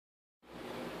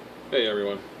Hey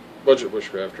everyone, Budget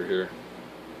Bushcrafter here.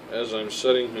 As I'm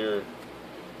sitting here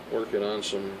working on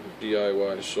some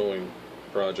DIY sewing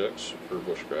projects for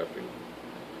bushcrafting,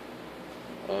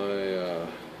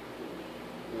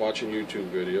 watching YouTube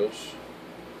videos.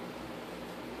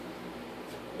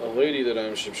 A lady that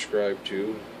I'm subscribed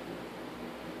to,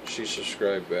 she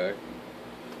subscribed back.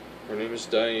 Her name is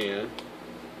Diane,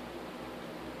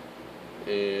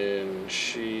 and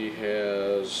she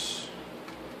has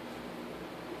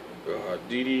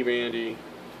DD Bandy,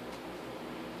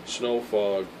 Snow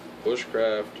Fog,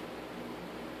 Bushcraft.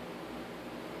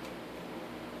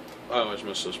 I always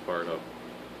mess this part up.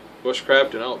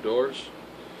 Bushcraft and Outdoors.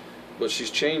 But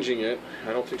she's changing it.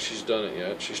 I don't think she's done it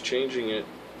yet. She's changing it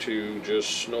to just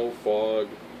Snow Fog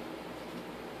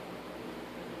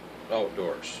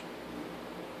Outdoors.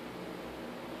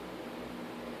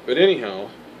 But anyhow,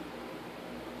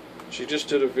 she just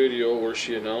did a video where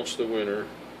she announced the winner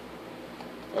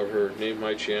of her rename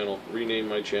my channel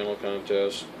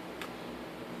contest.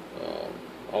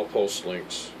 I'll post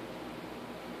links.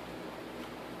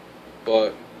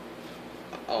 But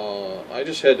I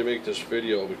just had to make this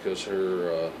video because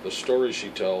the story she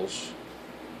tells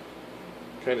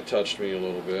kind of touched me a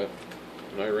little bit,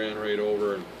 and I ran right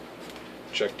over and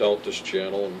checked out this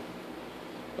channel, and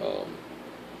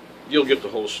you'll get the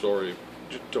whole story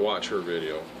to watch her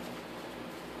video.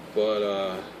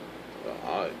 But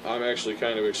I'm actually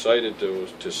kind of excited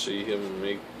to see him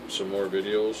make some more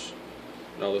videos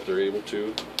now that they're able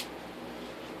to.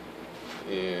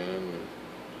 And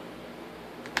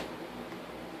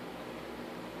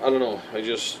I don't know,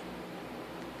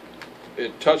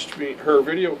 it touched me. Her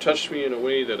video touched me in a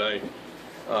way that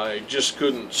I just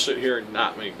couldn't sit here and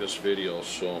not make this video.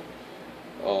 So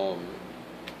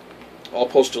I'll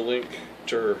post a link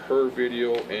to her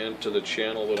video and to the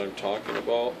channel that I'm talking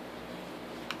about.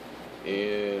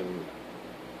 And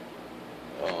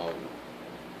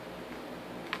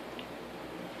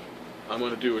I'm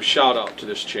going to do a shout out to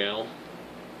this channel,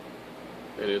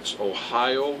 and it's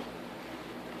Ohio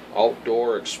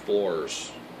Outdoor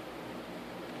Explorers,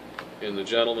 and the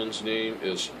gentleman's name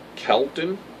is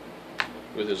Kelton,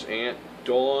 with his aunt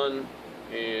Dawn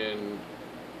and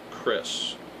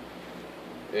Chris.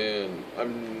 And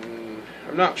I'm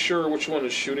not sure which one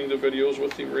is shooting the videos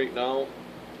with him right now.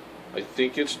 I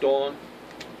think it's Dawn,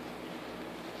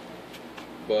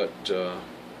 but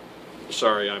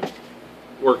sorry, I'm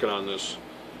working on this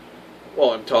while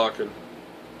I'm talking.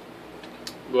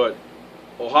 But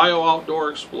Ohio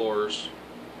Outdoor Explorers,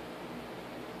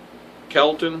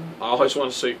 Kelton, I always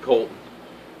want to say Colton,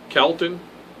 Kelton,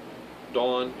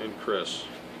 Dawn, and Chris.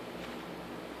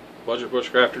 Budget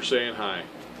Bushcrafter saying hi.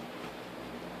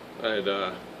 I'd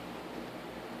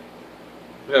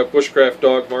have Bushcraft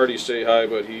Dog Marty say hi,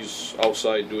 but he's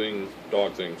outside doing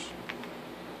dog things.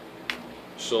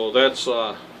 So that's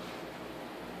all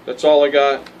I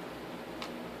got.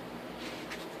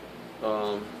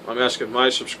 I'm asking my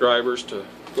subscribers to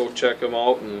go check them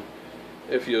out, and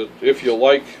if you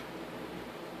like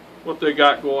what they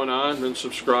got going on, then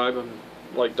subscribe. And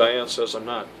like Diane says, I'm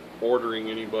not ordering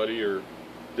anybody or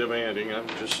demanding. I'm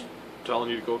just telling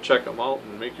you to go check them out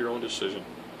and make your own decision.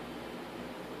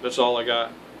 That's all I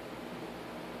got.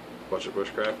 Budget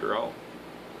Bushcrafter out.